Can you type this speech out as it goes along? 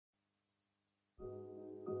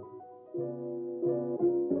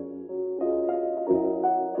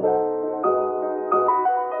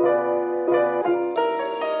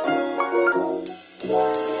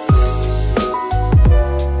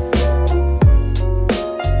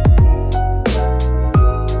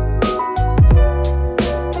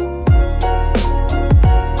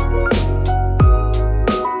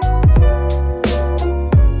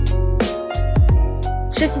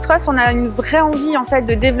place, on a une vraie envie en fait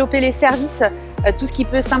de développer les services, tout ce qui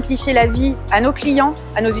peut simplifier la vie à nos clients,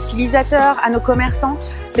 à nos utilisateurs, à nos commerçants.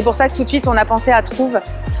 C'est pour ça que tout de suite on a pensé à Troov,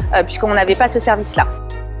 puisqu'on n'avait pas ce service-là.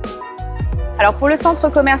 Alors pour le centre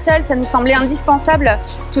commercial, ça nous semblait indispensable,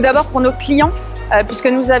 tout d'abord pour nos clients, puisque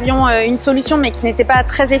nous avions une solution mais qui n'était pas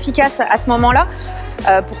très efficace à ce moment-là,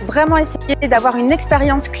 pour vraiment essayer d'avoir une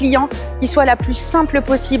expérience client qui soit la plus simple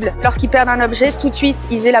possible. Lorsqu'ils perdent un objet, tout de suite,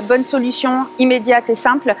 ils aient la bonne solution immédiate et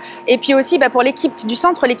simple. Et puis aussi pour l'équipe du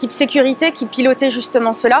centre, l'équipe sécurité qui pilotait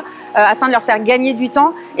justement cela, afin de leur faire gagner du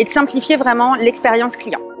temps et de simplifier vraiment l'expérience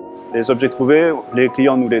client. Les objets trouvés, les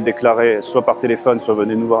clients nous les déclaraient soit par téléphone, soit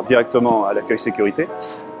venaient nous voir directement à l'accueil sécurité.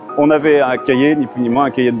 On avait un cahier, ni plus ni moins, un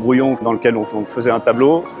cahier de brouillon dans lequel on faisait un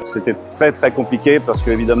tableau. C'était très compliqué parce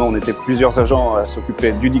qu'évidemment on était plusieurs agents à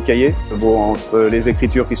s'occuper du dit cahier. Bon, entre les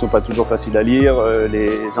écritures qui ne sont pas toujours faciles à lire,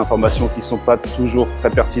 les informations qui ne sont pas toujours très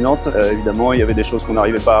pertinentes, évidemment il y avait des choses qu'on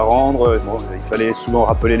n'arrivait pas à rendre. Bon, il fallait souvent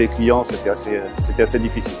rappeler les clients, c'était assez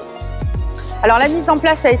difficile. Alors la mise en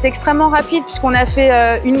place a été extrêmement rapide puisqu'on a fait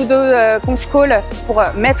une ou deux conf calls pour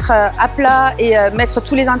mettre à plat et mettre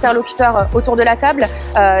tous les interlocuteurs autour de la table.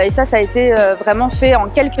 Et ça a été vraiment fait en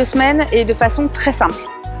quelques semaines et de façon très simple.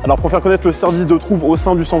 Alors pour faire connaître le service de Troov au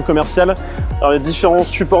sein du centre commercial, il y a différents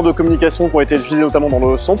supports de communication qui ont été utilisés notamment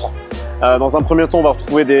dans le centre. Dans un premier temps, on va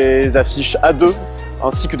retrouver des affiches A2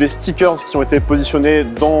 ainsi que des stickers qui ont été positionnés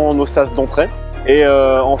dans nos sas d'entrée. Et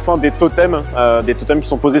enfin des totems qui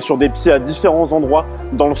sont posés sur des pieds à différents endroits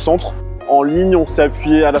dans le centre. En ligne, on s'est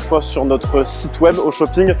appuyé à la fois sur notre site web Auchan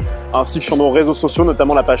ainsi que sur nos réseaux sociaux,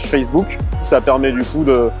 notamment la page Facebook. Ça permet du coup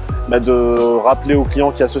de rappeler aux clients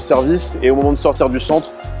qu'il y a ce service et au moment de sortir du centre,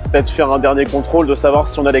 peut-être faire un dernier contrôle de savoir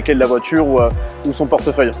si on a les clés de la voiture ou son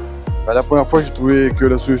portefeuille. La première fois, j'ai trouvé que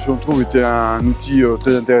la solution Troov était un outil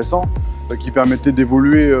très intéressant qui permettait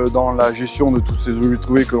d'évoluer dans la gestion de tous ces objets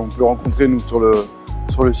trouvés que l'on peut rencontrer nous sur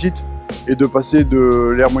le site et de passer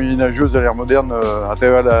de l'ère moyenâgeuse à l'ère moderne à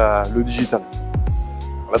travers le digital.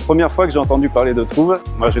 La première fois que j'ai entendu parler de Troov,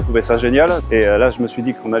 moi j'ai trouvé ça génial et là je me suis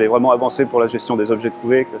dit qu'on allait vraiment avancer pour la gestion des objets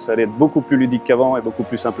trouvés, que ça allait être beaucoup plus ludique qu'avant et beaucoup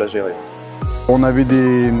plus simple à gérer. On avait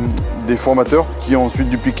des formateurs qui ont ensuite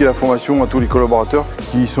dupliqué la formation à tous les collaborateurs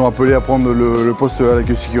qui sont appelés à prendre le poste à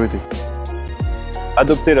l'accueil sécurité.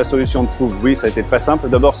 Adopter la solution de Troov, oui, ça a été très simple.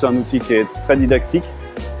 D'abord, c'est un outil qui est très didactique,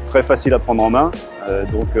 très facile à prendre en main.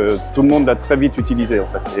 Donc tout le monde l'a très vite utilisé en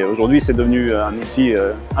fait. Et aujourd'hui, c'est devenu un outil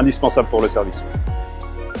indispensable pour le service.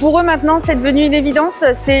 Pour eux maintenant, c'est devenu une évidence.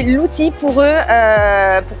 C'est l'outil pour eux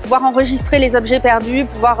pour pouvoir enregistrer les objets perdus,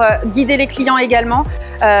 pouvoir guider les clients également.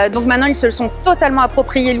 Donc maintenant, ils se sont totalement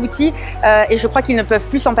approprié l'outil et je crois qu'ils ne peuvent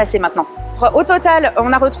plus s'en passer maintenant. Au total,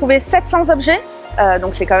 on a retrouvé 700 objets.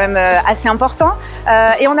 Donc c'est quand même assez important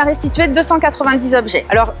et on a restitué 290 objets.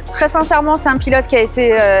 Alors très sincèrement, c'est un pilote qui a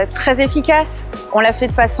été très efficace, on l'a fait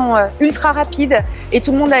de façon ultra rapide et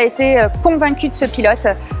tout le monde a été convaincu de ce pilote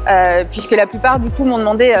puisque la plupart du coup m'ont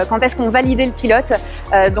demandé quand est-ce qu'on validait le pilote.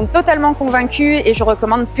 Donc totalement convaincu et je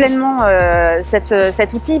recommande pleinement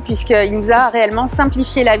cet outil puisqu'il nous a réellement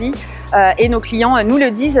simplifié la vie. Et nos clients nous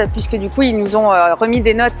le disent puisque du coup ils nous ont remis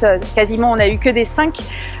des notes, quasiment on n'a eu que des 5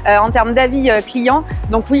 en termes d'avis clients.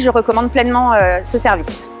 Donc oui, je recommande pleinement ce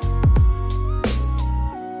service.